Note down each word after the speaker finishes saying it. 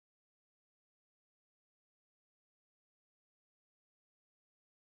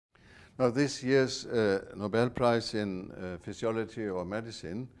Now, this year's Nobel Prize in Physiology or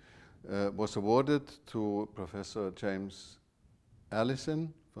Medicine was awarded to Professor James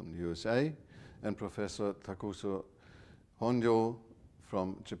Allison from the USA and Professor Takuso Honjo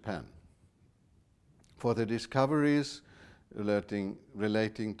from Japan for the discoveries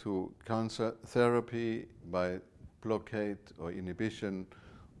relating to cancer therapy by blockade or inhibition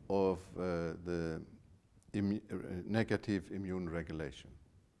of the negative immune regulation.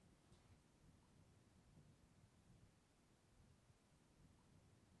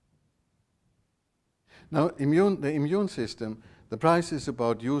 Now, the immune system, the prize is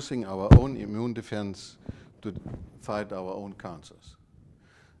about using our own immune defense to fight our own cancers.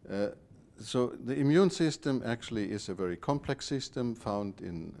 So the immune system actually is a very complex system found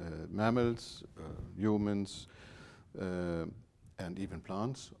in mammals, humans, and even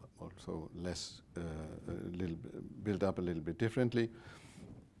plants, also built up a little bit differently.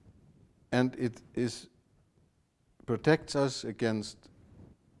 And it protects us against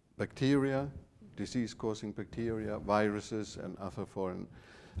bacteria, disease-causing bacteria, viruses, and other foreign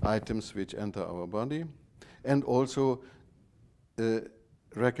items which enter our body, and also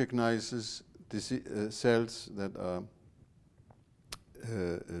recognizes cells that are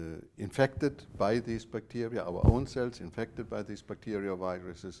infected by these bacteria, our own cells infected by these bacteria or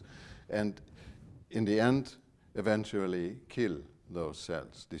viruses, and in the end, eventually kill those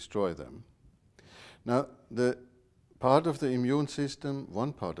cells, destroy them. Now, one part of the immune system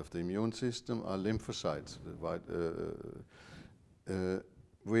are lymphocytes,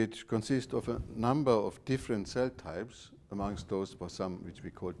 which consist of a number of different cell types, amongst those for some which we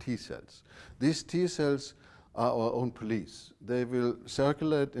call T cells. These T cells are our own police. They will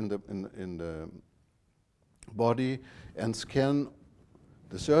circulate in the body and scan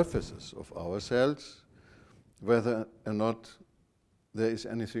the surfaces of our cells, whether or not there is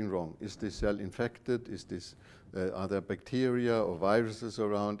anything wrong. Is this cell infected? Are there bacteria or viruses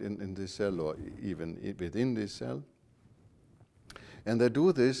around in this cell or even within this cell? And they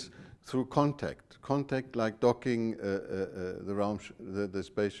do this through contact like docking the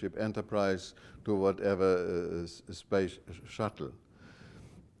spaceship Enterprise to whatever space shuttle.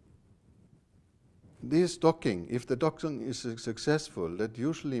 This docking, if the docking is successful, that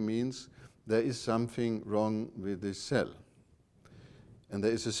usually means there is something wrong with this cell. And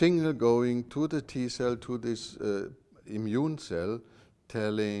there is a signal going to the T cell, to this immune cell,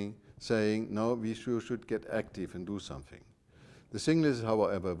 saying, no, we should get active and do something. The signal is,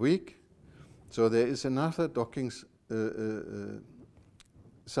 however, weak, so there is another docking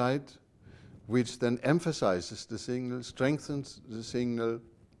site which then emphasizes the signal, strengthens the signal,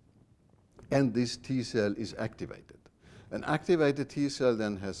 and this T cell is activated. An activated T cell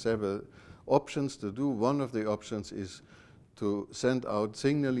then has several options to do. One of the options is to send out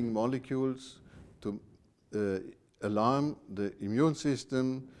signaling molecules to alarm the immune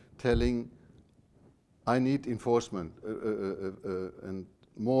system, telling, I need enforcement, and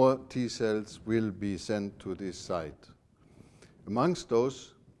more T cells will be sent to this site. Amongst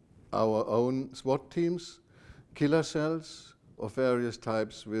those, our own SWAT teams, killer cells of various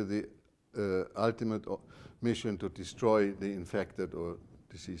types with the ultimate mission to destroy the infected or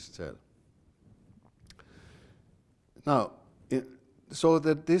diseased cell. Now, so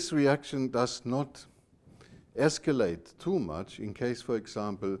that this reaction does not escalate too much, in case, for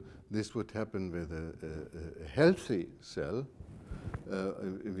example, this would happen with a healthy cell,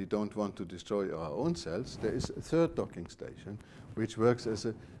 we don't want to destroy our own cells, there is a third docking station which works as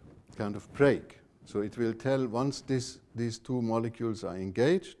a kind of brake. So it will tell, once these two molecules are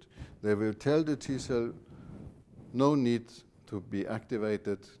engaged, they will tell the T cell, no need to be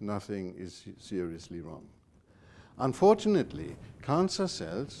activated, nothing is seriously wrong. Unfortunately, cancer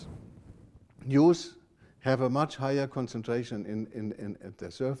cells have a much higher concentration at the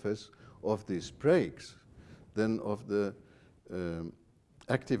surface of these brakes than of the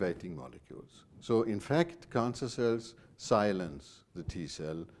activating molecules. So in fact, cancer cells silence the T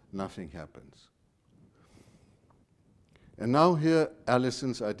cell, nothing happens. And now here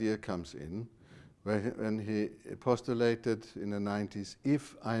Allison's idea comes in, when he postulated in the 90s,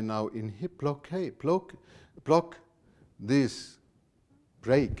 if I now block this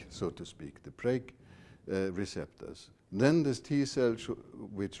brake, so to speak, the brake receptors, then this T cell,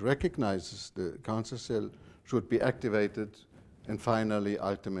 which recognizes the cancer cell, should be activated, and finally,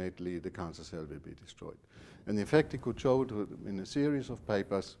 ultimately, the cancer cell will be destroyed. And in fact, he could show in a series of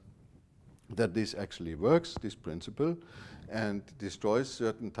papers that this actually works, this principle, and destroys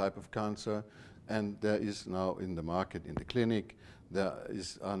certain type of cancer. And there is now in the market, in the clinic, there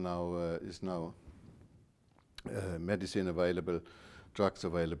is now medicine available drugs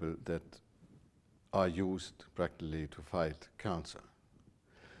available that are used practically to fight cancer.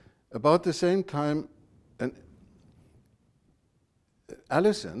 About the same time,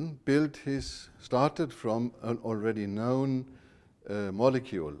 Allison started from an already known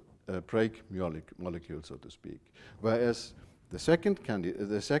molecule, brake molecule, so to speak, whereas the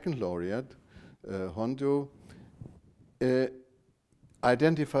second laureate, Hondo,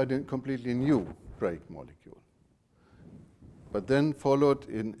 identified a completely new brake molecule. But then followed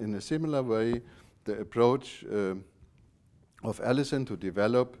in a similar way the approach of Allison to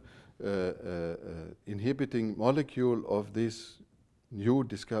develop inhibiting molecule of this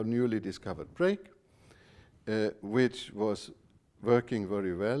newly discovered brake, which was working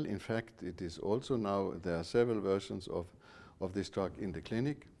very well. In fact, it is also now, there are several versions of this drug in the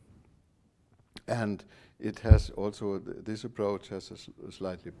clinic. And it has also, this approach has a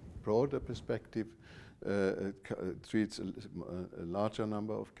slightly broader perspective. It treats a larger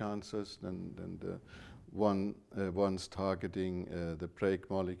number of cancers than the ones targeting the brake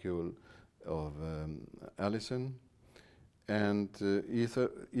molecule of Allison. And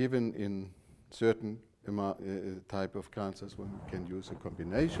even in certain type of cancers, one can use a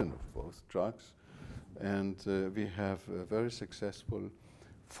combination of both drugs. And we have a very successful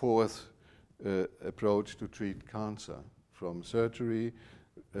fourth approach to treat cancer, from surgery,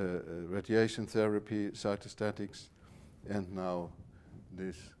 radiation therapy, cytostatics, and now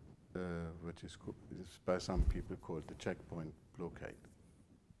this, which is by some people called the checkpoint blockade.